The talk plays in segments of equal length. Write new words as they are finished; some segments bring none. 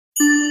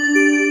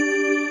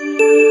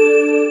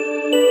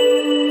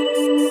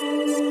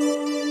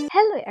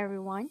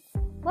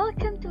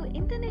Welcome to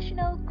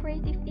International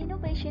Creative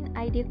Innovation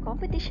Idea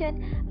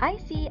Competition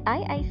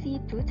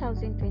ICIIC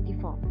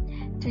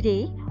 2024.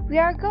 Today, we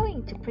are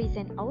going to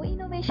present our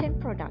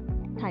innovation product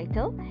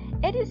titled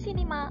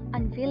EduCinema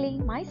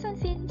Unveiling Mise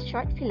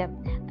short film,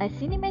 a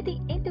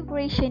cinematic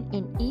integration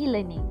in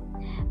e-learning.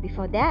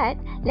 Before that,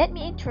 let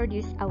me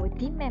introduce our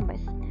team members.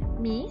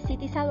 Me,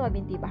 Siti Salwa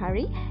Binti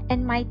Bahari,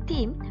 and my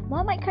team,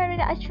 Muhamad Khairi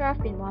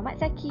Asyraf bin Muhamad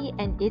Zaki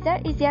and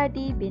Ezar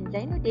Eziardy bin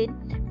Zainuddin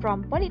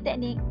from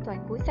Politeknik,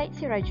 Tuanku Syed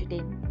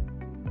Sirajuddin.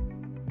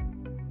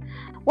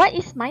 What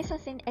is Mise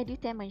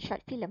edutainment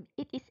short film?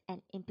 It is an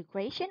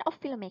integration of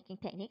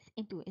filmmaking techniques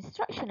into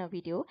instructional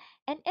video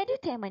and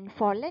edutainment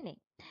for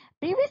learning.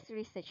 Previous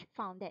research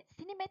found that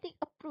cinematic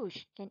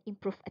approach can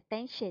improve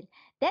attention.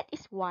 That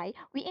is why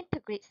we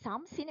integrate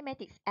some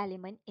cinematics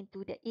element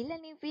into the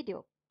e-learning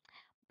video.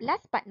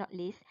 Last but not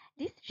least,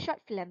 this short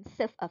film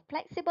serves a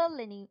flexible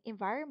learning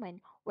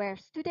environment where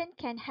students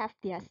can have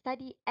their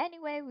study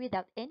anywhere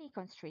without any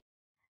constraint.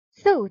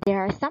 So,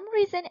 there are some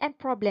reasons and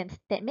problems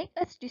that make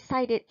us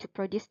decided to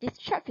produce this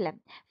short film.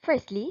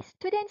 Firstly,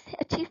 students'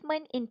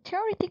 achievement in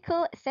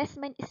theoretical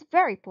assessment is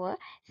very poor.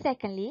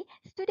 Secondly,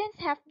 students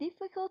have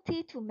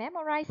difficulty to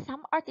memorize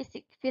some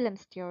artistic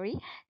films theory.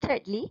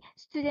 Thirdly,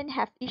 students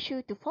have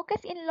issue to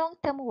focus in long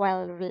term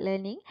while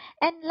learning.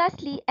 And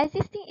lastly,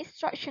 existing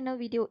instructional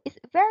video is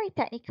very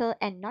technical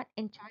and not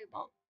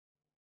enjoyable.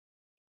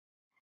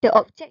 The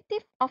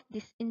objective of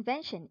this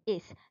invention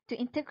is to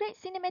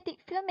integrate cinematic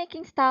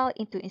filmmaking style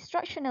into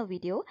instructional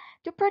video,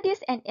 to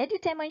produce an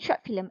edutainment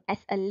short film as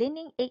a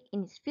learning aid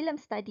in film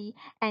study,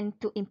 and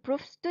to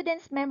improve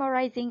students'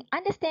 memorizing,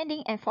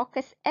 understanding, and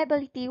focus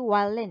ability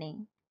while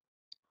learning.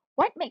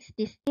 What makes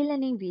this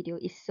e-learning video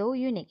is so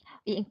unique?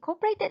 We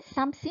incorporated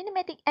some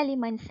cinematic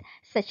elements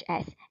such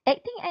as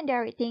acting and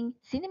directing,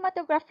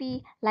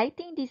 cinematography,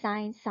 lighting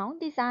design, sound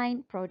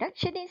design,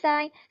 production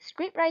design,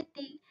 script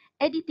writing,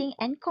 editing,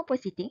 and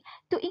compositing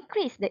to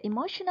increase the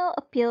emotional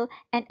appeal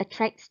and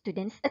attract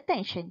students'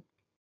 attention.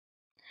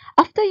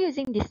 After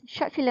using this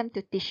short film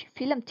to teach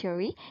film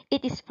theory,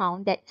 it is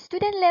found that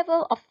student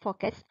level of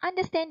focus,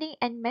 understanding,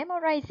 and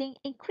memorizing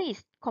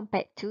increased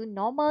compared to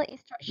normal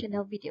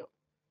instructional video.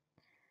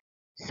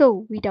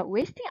 So, without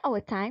wasting our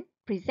time,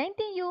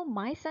 presenting you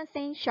my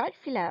Sunshine short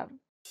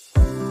film.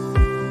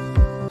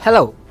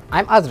 Hello,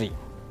 I'm Azri.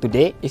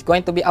 Today is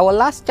going to be our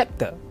last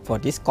chapter for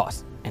this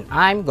course, and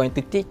I'm going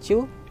to teach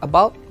you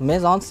about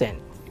mise en scène.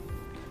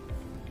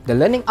 The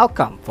learning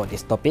outcome for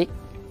this topic,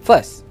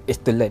 first is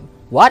to learn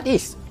what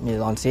is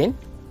mise en scène,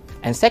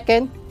 and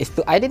second is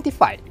to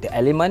identify the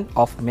element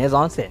of mise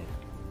en scène.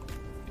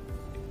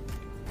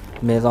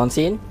 Mise en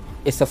scène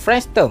is a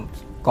French term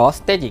called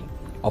staging,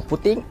 or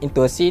putting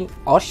into a scene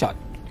or shot.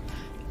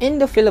 In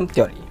the film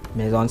theory,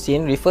 mise en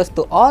scène refers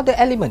to all the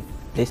elements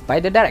placed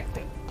by the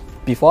director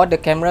before the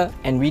camera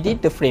and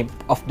within the frame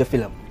of the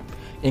film,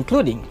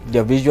 including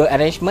the visual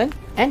arrangement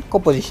and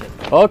composition.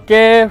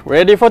 Okay,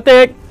 ready for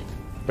take?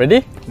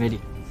 Ready?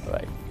 Ready.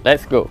 Alright,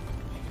 let's go.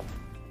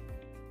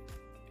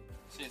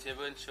 Scene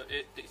 7, shot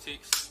 8, take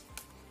 6.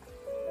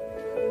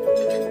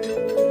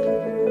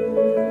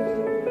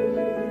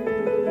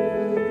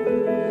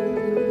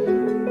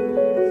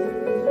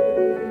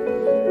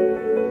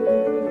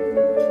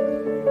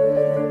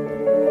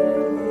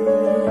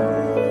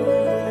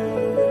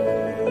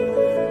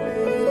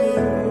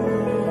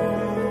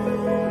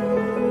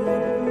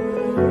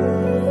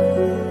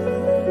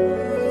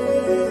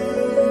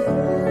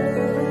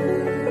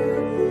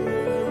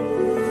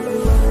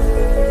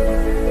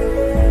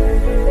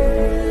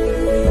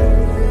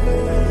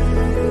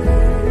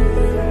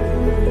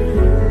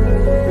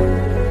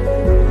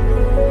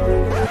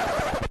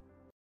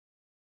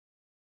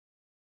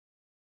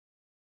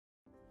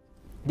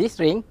 This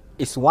ring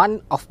is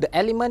one of the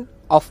elements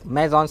of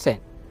mise en scène.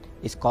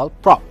 It's called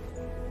prop.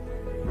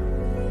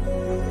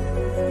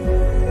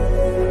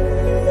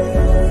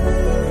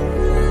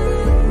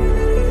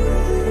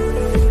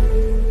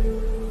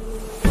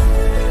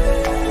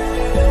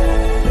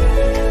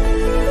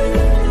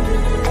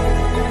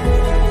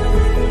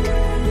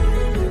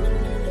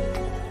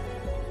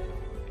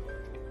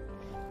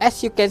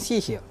 As you can see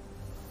here,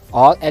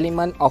 all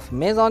elements of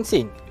mise en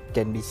scène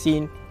can be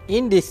seen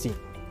in this scene.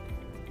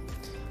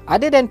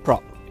 Other than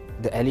prop,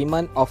 the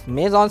element of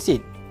mise en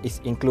scène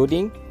is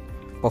including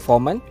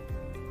performance,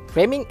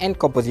 framing and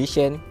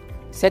composition,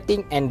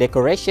 setting and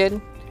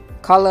decoration,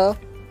 color,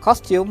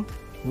 costume,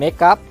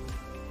 makeup,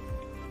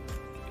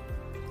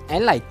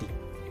 and lighting.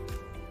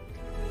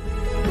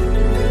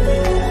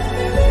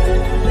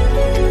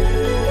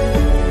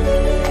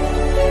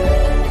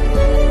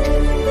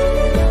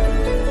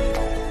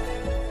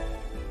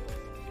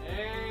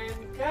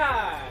 And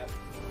cut!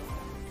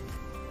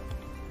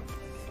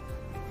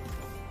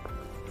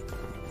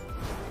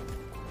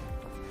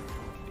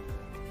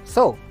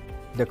 So,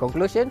 the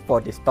conclusion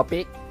for this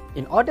topic,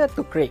 in order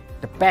to create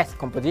the best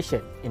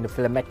composition in the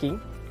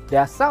filmmaking, there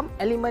are some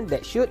elements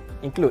that should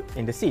include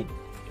in the scene.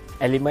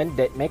 Elements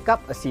that make up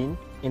a scene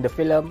in the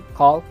film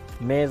called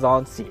mise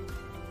en scene.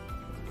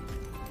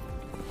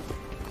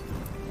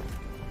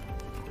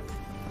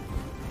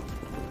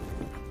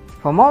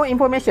 For more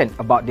information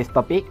about this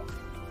topic,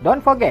 don't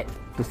forget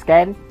to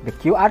scan the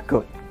QR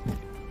code.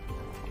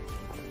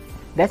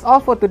 That's all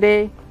for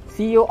today.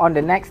 See you on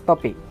the next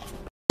topic.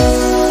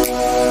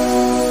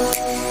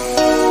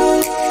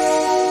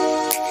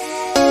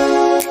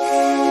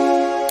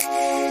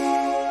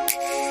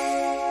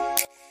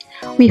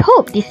 We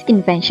hope this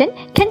invention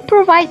can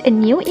provide a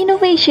new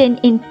innovation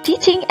in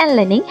teaching and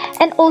learning,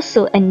 and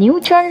also a new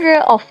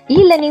genre of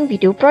e-learning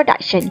video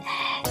production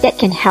that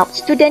can help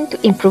students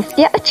to improve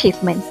their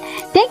achievement.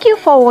 Thank you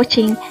for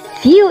watching.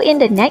 See you in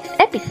the next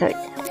episode.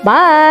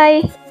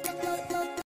 Bye!